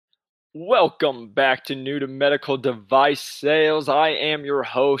Welcome back to New to Medical Device Sales. I am your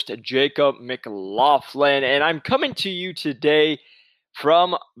host, Jacob McLaughlin, and I'm coming to you today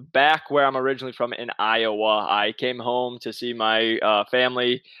from back where I'm originally from in Iowa. I came home to see my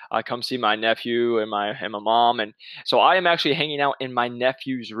family, come see my nephew and my mom, and so I am actually hanging out in my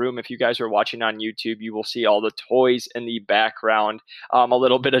nephew's room. If you guys are watching on YouTube, you will see all the toys in the background, a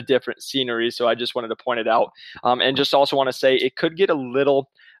little bit of different scenery. So I just wanted to point it out, and just also want to say it could get a little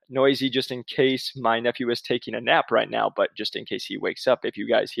noisy just in case my nephew is taking a nap right now, but just in case he wakes up, if you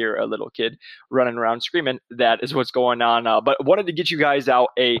guys hear a little kid running around screaming, that is what's going on. But wanted to get you guys out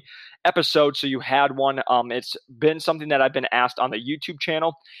a episode so you had one. It's been something that I've been asked on the YouTube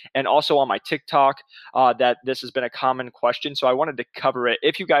channel and also on my TikTok, that this has been a common question, so I wanted to cover it.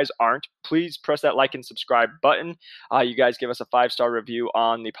 If you guys aren't, please press that like and subscribe button. You guys give us a 5-star review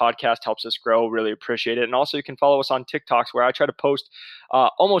on the podcast, helps us grow. Really appreciate it. And also you can follow us on TikToks, where I try to post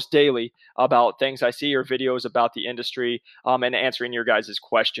almost daily about things I see or videos about the industry, and answering your guys'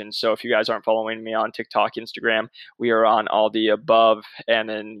 questions. So if you guys aren't following me on TikTok, Instagram, we are on all the above. And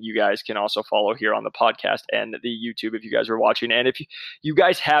then you guys can also follow here on the podcast and the YouTube if you guys are watching. And if you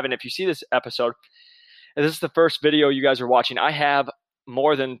guys haven't, if you see this episode, and this is the first video you guys are watching, I have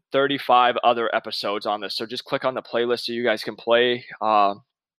more than 35 other episodes on this. So just click on the playlist so you guys can play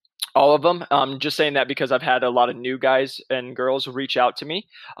all of them. Just saying that because I've had a lot of new guys and girls reach out to me,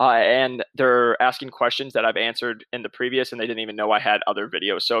 and they're asking questions that I've answered in the previous, and they didn't even know I had other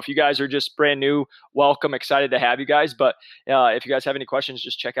videos. So if you guys are just brand new, welcome, excited to have you guys. But if you guys have any questions,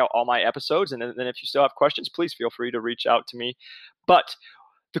 just check out all my episodes. And then if you still have questions, please feel free to reach out to me. But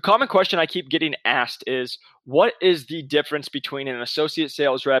the common question I keep getting asked is, what is the difference between an associate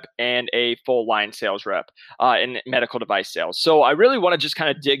sales rep and a full line sales rep in medical device sales? So I really want to just kind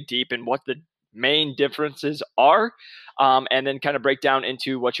of dig deep in what the main differences are, and then kind of break down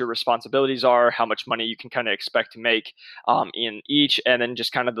into what your responsibilities are, how much money you can kind of expect to make in each, and then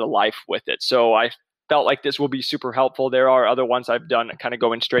just kind of the life with it. So I felt like this will be super helpful. There are other ones I've done kind of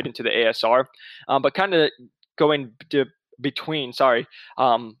going straight into the ASR, but kind of going to between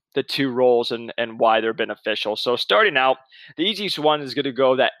the two roles and why they're beneficial. So starting out, the easiest one is going to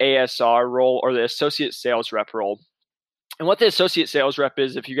go that ASR role, or the associate sales rep role. And what the associate sales rep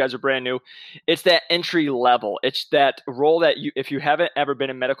is, if you guys are brand new, it's that entry level. It's that role that if you haven't ever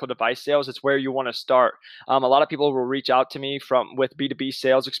been in medical device sales, it's where you want to start. A lot of people will reach out to me with B2B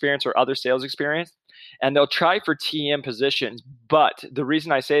sales experience or other sales experience, and they'll try for TM positions. But the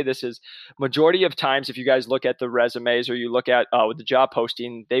reason I say this is, majority of times, if you guys look at the resumes or you look at the job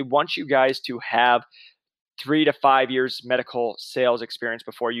posting, they want you guys to have 3 to 5 years medical sales experience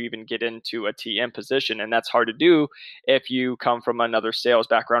before you even get into a TM position. And that's hard to do if you come from another sales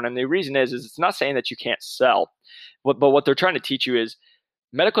background. And the reason is it's not saying that you can't sell, but what they're trying to teach you is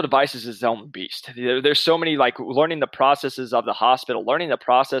medical devices is its own beast. There's so many, like learning the processes of the hospital, learning the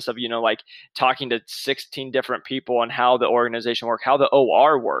process of, like talking to 16 different people and how the organization works, how the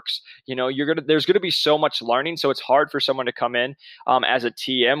OR works. There's going to be so much learning. So it's hard for someone to come in as a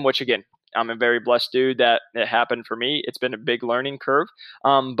TM, which again, I'm a very blessed dude that it happened for me. It's been a big learning curve.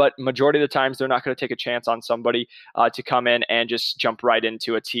 But majority of the times they're not going to take a chance on somebody to come in and just jump right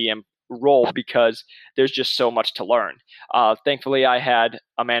into a TM role, because there's just so much to learn. Thankfully, I had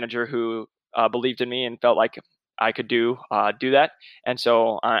a manager who believed in me and felt like I could do that. And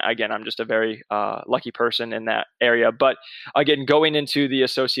so again, I'm just a very lucky person in that area. But again, going into the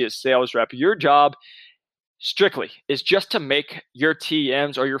associate sales rep, your job strictly is just to make your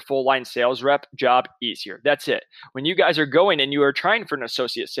TMs or your full line sales rep job easier. That's it. When you guys are going and you are trying for an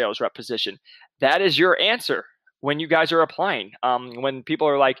associate sales rep position, that is your answer. When you guys are applying, when people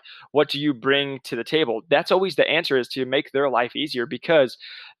are like, what do you bring to the table? That's always the answer, is to make their life easier. Because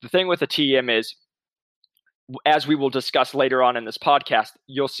the thing with a TM is, as we will discuss later on in this podcast,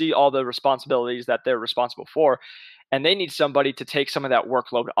 you'll see all the responsibilities that they're responsible for. And they need somebody to take some of that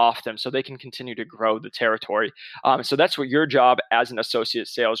workload off them so they can continue to grow the territory. So that's what your job as an associate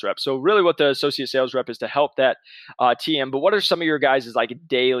sales rep. So really what the associate sales rep is to help that TM. But what are some of your guys' like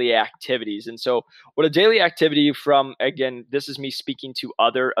daily activities? And so what a daily activity from, again, this is me speaking to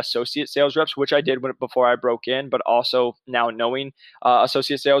other associate sales reps, which I did before I broke in, but also now knowing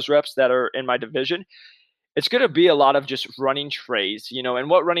associate sales reps that are in my division. It's going to be a lot of just running trays, and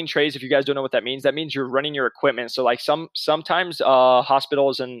what running trays, if you guys don't know what that means you're running your equipment. So like sometimes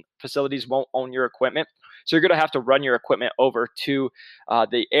hospitals and facilities won't own your equipment. So you're going to have to run your equipment over to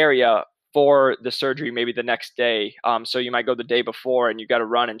the area for the surgery maybe the next day. So you might go the day before and you got to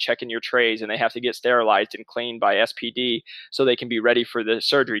run and check in your trays, and they have to get sterilized and cleaned by SPD so they can be ready for the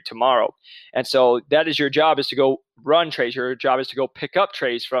surgery tomorrow. And so that is your job, is to go run trays. Your job is to go pick up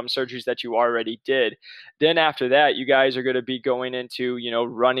trays from surgeries that you already did. Then after that, you guys are going to be going into,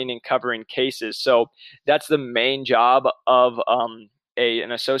 running and covering cases. So that's the main job of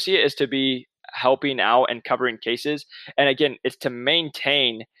an associate, is to be helping out and covering cases. And again, it's to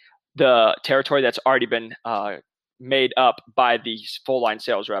maintain the territory that's already been made up by the full line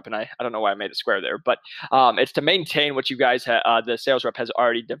sales rep. And I don't know why I made a square there, but it's to maintain what you guys the sales rep has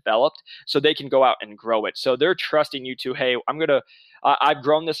already developed, so they can go out and grow it. So they're trusting you to, hey, I've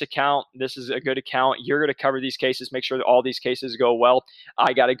grown this account. This is a good account. You're going to cover these cases, make sure that all these cases go well.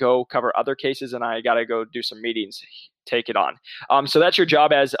 I got to go cover other cases, and I got to go do some meetings. Take it on. So that's your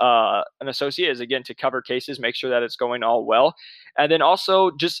job as an associate, is again to cover cases, make sure that it's going all well, and then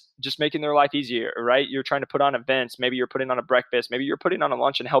also just making their life easier, right? You're trying to put on events. Maybe you're putting on a breakfast. Maybe you're putting on a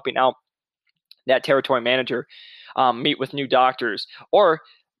lunch and helping out that territory manager meet with new doctors, or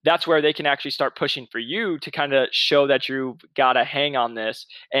that's where they can actually start pushing for you to kind of show that you've got a hang on this,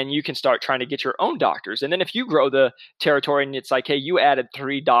 and you can start trying to get your own doctors. And then if you grow the territory and it's like, hey, you added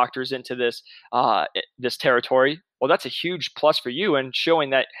 3 doctors into this territory, well, that's a huge plus for you, and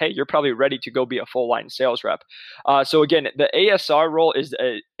showing that, hey, you're probably ready to go be a full line sales rep. So again, the ASR role is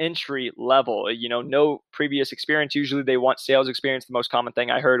an entry level, no previous experience. Usually they want sales experience. The most common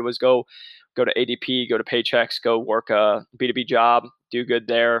thing I heard was go to ADP, go to Paychex, go work a B2B job, do good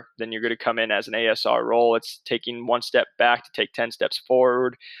there. Then you're going to come in as an ASR role. It's taking one step back to take 10 steps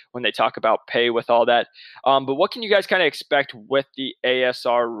forward when they talk about pay with all that. But what can you guys kind of expect with the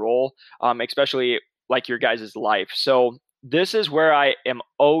ASR role, especially like your guys' life? So this is where I am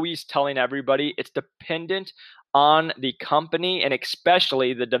always telling everybody, it's dependent on the company and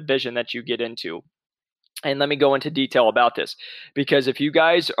especially the division that you get into. And let me go into detail about this, because if you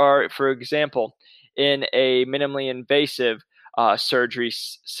guys are, for example, in a minimally invasive surgery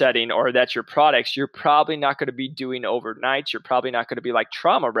setting, or that's your products, you're probably not going to be doing overnights. You're probably not going to be like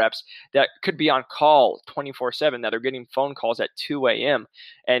trauma reps that could be on call 24/7, that are getting phone calls at 2 a.m.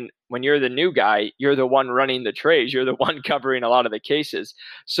 And when you're the new guy, you're the one running the trays. You're the one covering a lot of the cases.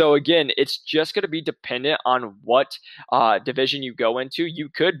 So again, it's just going to be dependent on what division you go into. You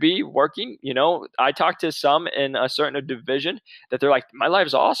could be working, I talked to some in a certain division that they're like, my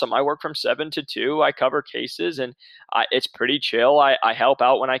life's awesome. I work from 7 to 2. I cover cases, and it's pretty chill. I help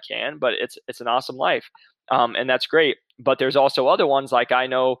out when I can, but it's an awesome life. And that's great. But there's also other ones, like I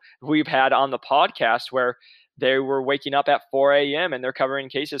know we've had on the podcast, where they were waking up at 4 a.m. and they're covering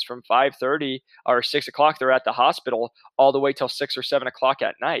cases from 5:30 or 6 o'clock. They're at the hospital all the way till 6 or 7 o'clock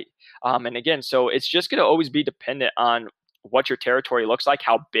at night. And again, so it's just going to always be dependent on what your territory looks like.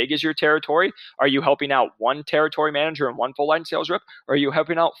 How big is your territory? Are you helping out one territory manager and one full line sales rep? Or are you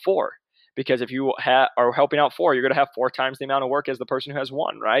helping out 4? Because if you are helping out 4, you're going to have 4 times the amount of work as the person who has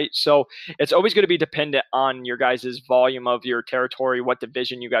 1, right? So it's always going to be dependent on your guys' volume of your territory, what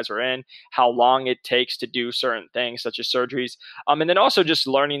division you guys are in, how long it takes to do certain things such as surgeries. And then also just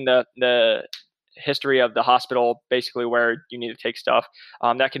learning the history of the hospital, basically where you need to take stuff.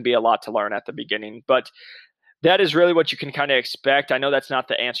 That can be a lot to learn at the beginning. But that is really what you can kind of expect. I know that's not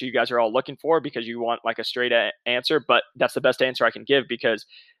the answer you guys are all looking for, because you want like a straight answer, but that's the best answer I can give, because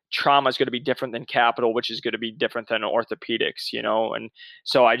trauma is going to be different than capital, which is going to be different than orthopedics, and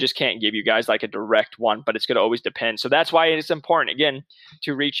so I just can't give you guys like a direct one, but it's going to always depend. So that's why it's important, again,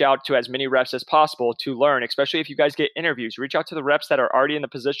 to reach out to as many reps as possible to learn, especially if you guys get interviews. Reach out to the reps that are already in the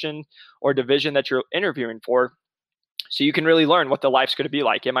position or division that you're interviewing for, so you can really learn what the life's going to be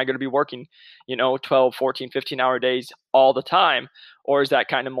like. Am I going to be working, 12, 14, 15-hour days all the time? Or is that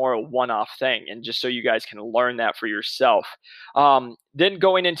kind of more a one-off thing? And just so you guys can learn that for yourself. Then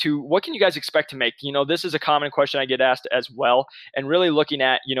going into what can you guys expect to make? This is a common question I get asked as well. And really looking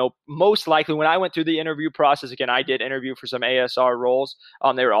at, most likely when I went through the interview process, again, I did interview for some ASR roles.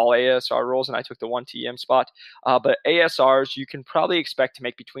 They were all ASR roles, and I took the 1 TM spot. But ASRs, you can probably expect to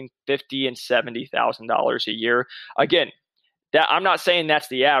make between $50,000 and $70,000 a year. Again, that I'm not saying that's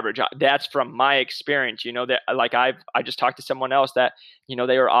the average. That's from my experience. That like I just talked to someone else that they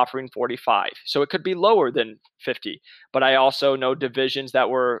were offering 45, so it could be lower than 50. But I also know divisions that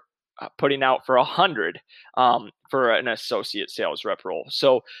were putting out for 100 for an associate sales rep role.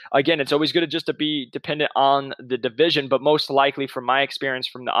 So again, it's always good to be dependent on the division, but most likely from my experience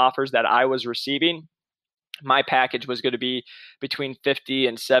from the offers that I was receiving, my package was going to be between $50,000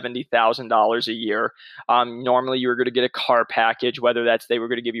 and $70,000 a year. Normally, you were going to get a car package, whether that's they were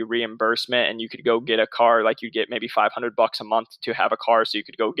going to give you reimbursement and you could go get a car, like you'd get maybe $500 a month to have a car, so you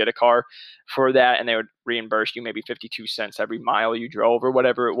could go get a car for that, and they would reimburse you maybe 52 cents every mile you drove or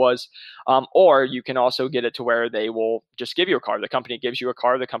whatever it was. Or you can also get it to where they will just give you a car. The company gives you a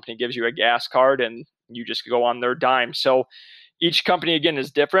car, the company gives you a gas card, and you just go on their dime. So each company, again, is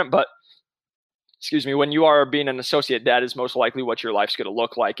different, but when you are being an associate, that is most likely what your life's going to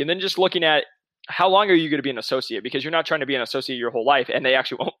look like. And then just looking at how long are you going to be an associate, because you're not trying to be an associate your whole life, and they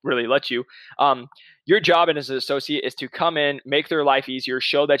actually won't really let you. Your job as an associate is to come in, make their life easier,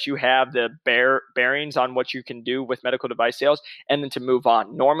 show that you have the bearings on what you can do with medical device sales, and then to move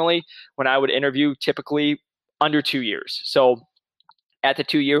on. Normally, when I would interview, typically under 2 years. So at the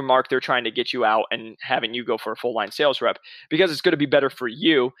 2-year mark, they're trying to get you out and having you go for a full line sales rep, because it's going to be better for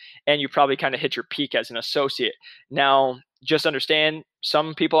you, and you probably kind of hit your peak as an associate. Now, just understand,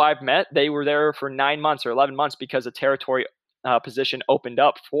 some people I've met, they were there for 9 months or 11 months because a territory position opened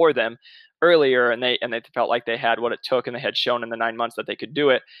up for them earlier, and they felt like they had what it took, and they had shown in the 9 months that they could do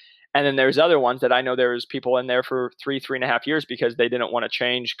it. And then there's other ones that I know there's people in there for 3.5 years because they didn't want to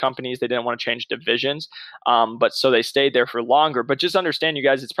change companies. They didn't want to change divisions. But so they stayed there for longer. But just understand, you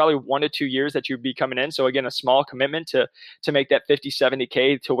guys, it's probably 1 to 2 years that you'd be coming in. So again, a small commitment to make that 50,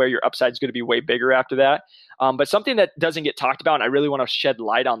 70K to where your upside is going to be way bigger after that. But something that doesn't get talked about, and I really want to shed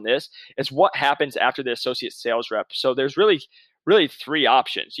light on this, is what happens after the associate sales rep. So there's really 3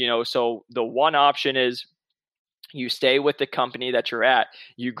 options, So the one option is you stay with the company that you're at.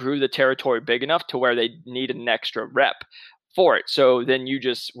 You grew the territory big enough to where they need an extra rep for it. So then you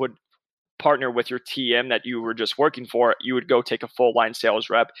just would partner with your TM that you were just working for. You would go take a full line sales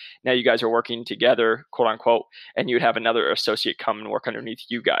rep. Now you guys are working together, quote unquote, and you'd have another associate come and work underneath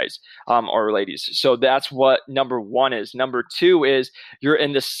you guys, or ladies. So that's what number 1 is. Number 2 is you're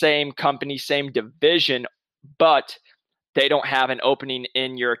in the same company, same division, but they don't have an opening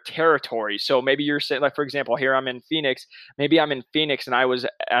in your territory. So maybe you're saying, like, for example, here I'm in Phoenix. Maybe I'm in Phoenix and I was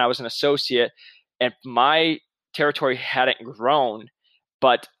an associate, and my territory hadn't grown,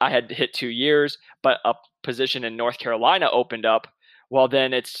 but I had hit 2 years, but a position in North Carolina opened up. Well,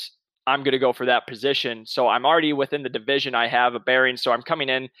 then I'm going to go for that position. So I'm already within the division. I have a bearing. So I'm coming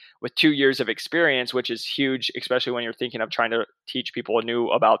in with 2 years of experience, which is huge, especially when you're thinking of trying to teach people anew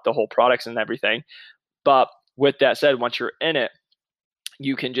about the whole products and everything. But with that said, once you're in it,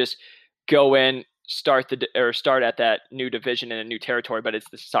 you can just go in, start at that new division in a new territory, but it's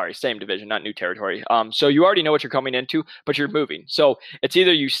same division, not new territory. So you already know what you're coming into, but you're moving. So it's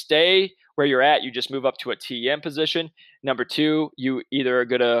either you stay where you're at, you just move up to a TM position. Number 2, you either are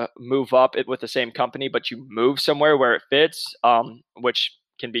going to move up it with the same company, but you move somewhere where it fits, which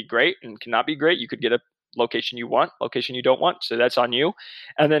can be great and cannot be great. You could get a location you want, location you don't want. So that's on you.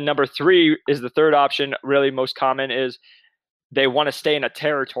 And then number 3 is the third option, really most common, is they want to stay in a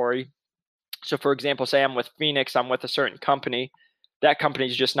territory. So for example, say I'm with Phoenix, I'm with a certain company. That company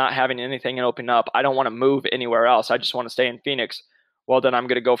is just not having anything open up. I don't want to move anywhere else. I just want to stay in Phoenix. Well, then I'm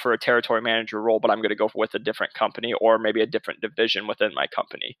going to go for a territory manager role, but I'm going to go with a different company or maybe a different division within my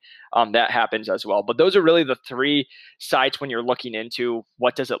company. That happens as well. But those are really the 3 sites when you're looking into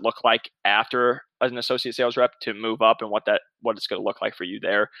what does it look like after an associate sales rep to move up, and what it's going to look like for you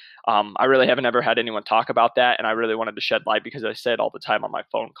there. I really haven't ever had anyone talk about that, and I really wanted to shed light because I say it all the time on my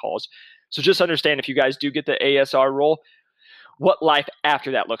phone calls. So just understand, if you guys do get the ASR role, what life after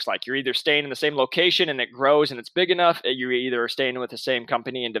that looks like. You're either staying in the same location and it grows and it's big enough. You're either staying with the same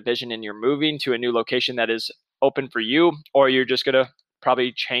company and division and you're moving to a new location that is open for you, or you're just going to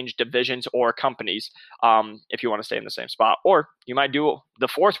probably change divisions or companies if you want to stay in the same spot. Or you might do the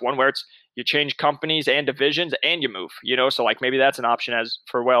 4th one where it's you change companies and divisions and you move, so like maybe that's an option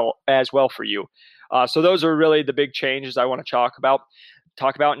as well for you. So those are really the big changes I want to talk about.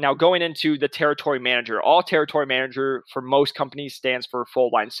 Now, going into the territory manager. All territory manager for most companies stands for full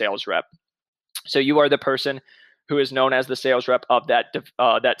line sales rep. So you are the person who is known as the sales rep of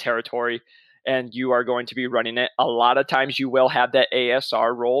that territory, and you are going to be running it. A lot of times you will have that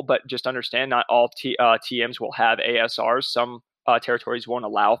ASR role, but just understand not all TMs will have ASRs. Some territories won't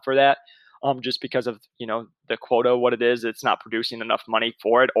allow for that. Just because of the quota, what it is, it's not producing enough money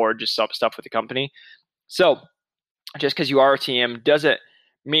for it, or just some stuff with the company. So just because you are a TM doesn't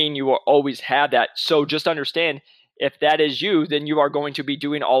mean you will always have that. So just understand, if that is you, then you are going to be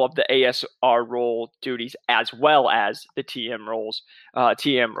doing all of the ASR role duties as well as the TM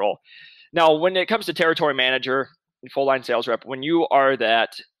role. Now, when it comes to territory manager and full line sales rep, when you are that,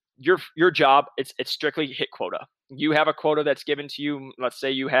 your job, it's strictly hit quota. you have a quota that's given to you. Let's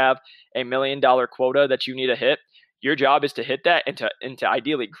say you have $1 million quota that you need to hit. Your job is to hit that and to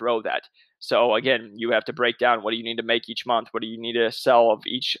ideally grow that. So again, you have to break down, what do you need to make each month? What do you need to sell of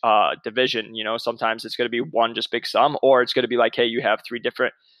each division? Sometimes it's going to be one just big sum, or it's going to be like, hey, you have 3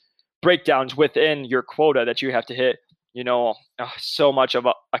 different breakdowns within your quota that you have to hit. So much of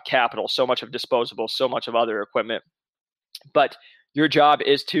a capital, so much of disposable, so much of other equipment. But your job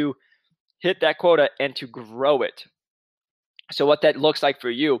is to hit that quota and to grow it. So what that looks like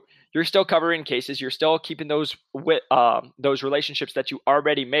for you, you're still covering cases. You're still keeping those relationships that you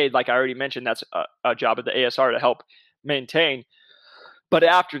already made. Like I already mentioned, that's a job of the ASR to help maintain. But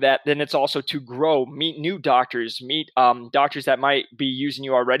after that, then it's also to grow, meet new doctors, meet doctors that might be using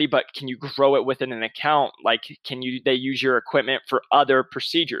you already, but can you grow it within an account? Like, they use your equipment for other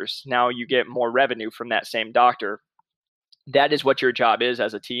procedures? Now you get more revenue from that same doctor. That is what your job is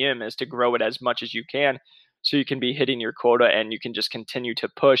as a TM, is to grow it as much as you can, so you can be hitting your quota and you can just continue to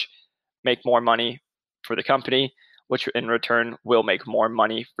push, make more money for the company, which in return will make more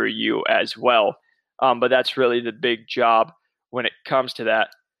money for you as well. But that's really the big job when it comes to that.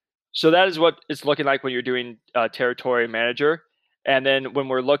 So that is what it's looking like when you're doing territory manager. And then when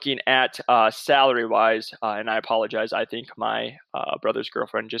we're looking at salary wise, and I apologize, I think my brother's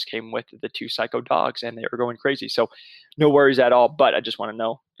girlfriend just came with the 2 psycho dogs and they were going crazy. So no worries at all. But I just want to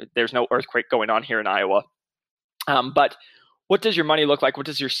know, there's no earthquake going on here in Iowa. But what does your money look like? What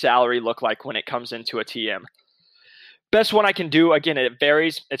does your salary look like when it comes into a TM? Best one I can do, again, it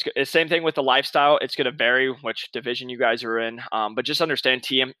varies. It's the same thing with the lifestyle. It's going to vary which division you guys are in. But just understand,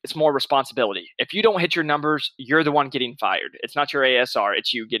 TM, it's more responsibility. If you don't hit your numbers, you're the one getting fired. It's not your ASR.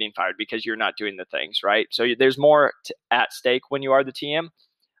 It's you getting fired because you're not doing the things, right? So there's more at stake when you are the TM.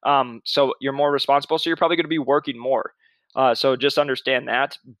 So you're more responsible. So you're probably going to be working more. So just understand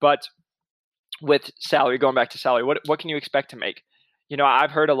that. But with salary, going back to salary, what can you expect to make?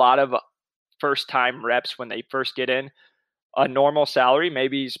 I've heard a lot of first-time reps when they first get in, a normal salary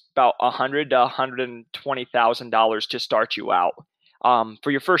maybe is about $100,000 to $120,000 to start you out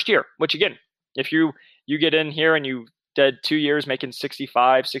for your first year. Which again, if you get in here and you did 2 years making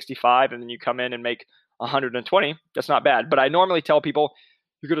 65, and then you come in and make 120, that's not bad. But I normally tell people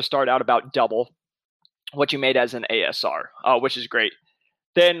you're going to start out about double what you made as an ASR, which is great.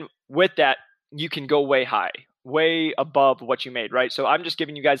 Then with that, you can go way high, way above what you made, right? So I'm just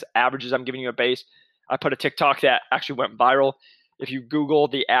giving you guys averages. I'm giving you a base. I put a TikTok that actually went viral. If you Google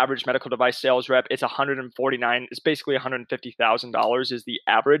the average medical device sales rep, it's 149. It's basically $150,000 is the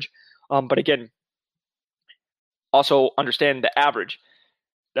average. But again, also understand the average.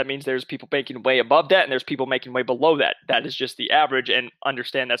 That means there's people making way above that and there's people making way below that. That is just the average, and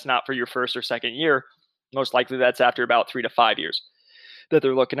understand that's not for your first or second year. Most likely that's after about 3 to 5 years that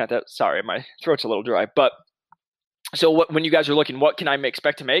they're looking at that. Sorry, my throat's a little dry. But so when you guys are looking, what can I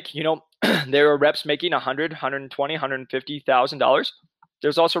expect to make? There are reps making $100,000, $120,000, $150,000.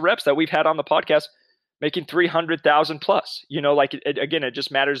 There's also reps that we've had on the podcast making $300,000 plus. Again, it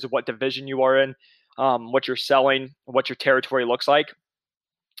just matters what division you are in, what you're selling, what your territory looks like.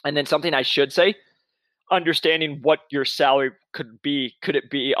 And then something I should say, understanding what your salary could be. Could it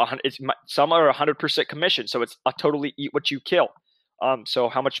be some are 100% commission, so it's a totally eat what you kill. So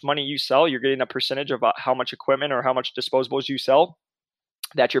how much money you sell, you're getting a percentage of how much equipment or how much disposables you sell.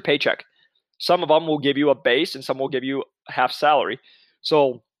 That's your paycheck. Some of them will give you a base and some will give you half salary.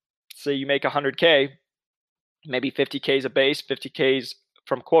 So say you make 100K, maybe 50K is a base, 50K is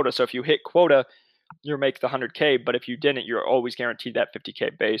from quota. So if you hit quota, you'll make the 100K. But if you didn't, you're always guaranteed that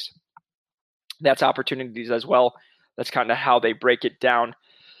 50K base. That's opportunities as well. That's kind of how they break it down.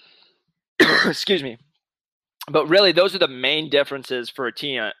 Excuse me. But really, those are the main differences for a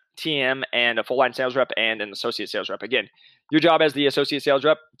TM and a full line sales rep and an associate sales rep. Again, your job as the associate sales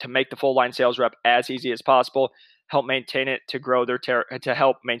rep to make the full line sales rep as easy as possible, help maintain it, to grow to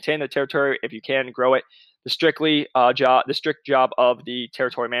help maintain the territory if you can grow it. The strict job of the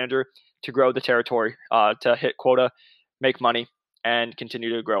territory manager to grow the territory, to hit quota, make money, and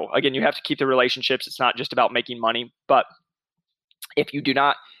continue to grow. Again, you have to keep the relationships. It's not just about making money, but if you do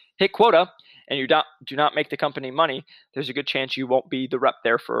not hit quota and you do not make the company money, there's a good chance you won't be the rep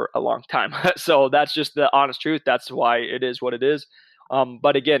there for a long time. So that's just the honest truth. That's why it is what it is.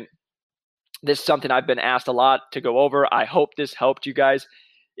 But again, this is something I've been asked a lot to go over. I hope this helped you guys.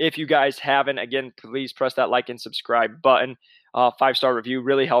 If you guys haven't, again, please press that like and subscribe button. 5-star review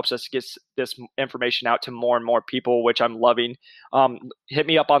really helps us get this information out to more and more people, which I'm loving. Hit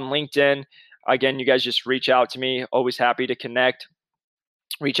me up on LinkedIn. Again, you guys just reach out to me. Always happy to connect.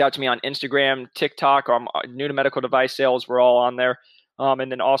 Reach out to me on Instagram, TikTok. I'm new to medical device sales. We're all on there.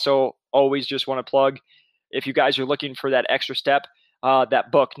 And then also always just want to plug, if you guys are looking for that extra step,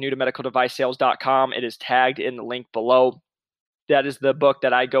 that book, newtomedicaldevicesales.com, it is tagged in the link below. That is the book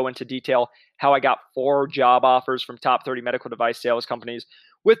that I go into detail how I got 4 job offers from top 30 medical device sales companies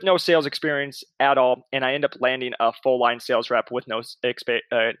with no sales experience at all, and I end up landing a full line sales rep with no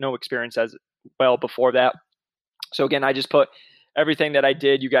experience as well before that. So again, I just put everything that I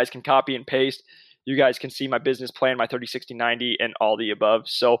did. You guys can copy and paste. You guys can see my business plan, my 30, 60, 90, and all the above.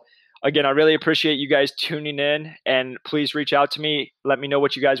 So again, I really appreciate you guys tuning in, and please reach out to me. Let me know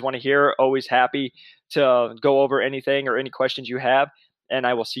what you guys want to hear. Always happy to go over anything or any questions you have, and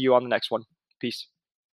I will see you on the next one. Peace.